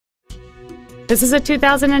This is a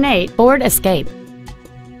 2008 Ford Escape.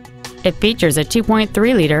 It features a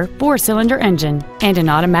 2.3-liter four-cylinder engine and an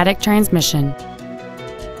automatic transmission.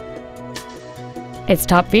 Its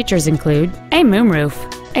top features include a moonroof,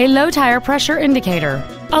 a low tire pressure indicator,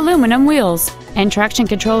 aluminum wheels, and traction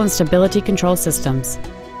control and stability control systems.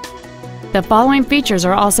 The following features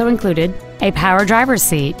are also included: a power driver's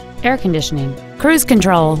seat, air conditioning, cruise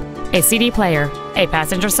control, a CD player, a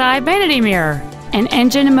passenger side vanity mirror, an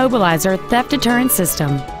engine immobilizer theft deterrent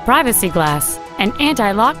system, privacy glass, an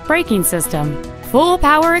anti-lock braking system, full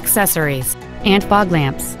power accessories, and fog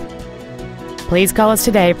lamps. Please call us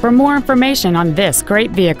today for more information on this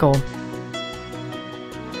great vehicle.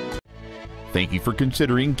 Thank you for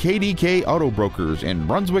considering KDK Auto Brokers in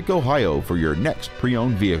Brunswick, Ohio for your next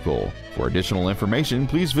pre-owned vehicle. For additional information,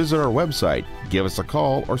 please visit our website, give us a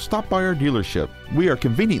call, or stop by our dealership. We are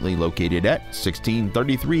conveniently located at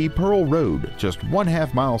 1633 Pearl Road, just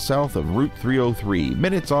 1/2 mile south of Route 303,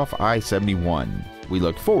 minutes off I-71. We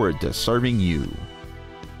look forward to serving you.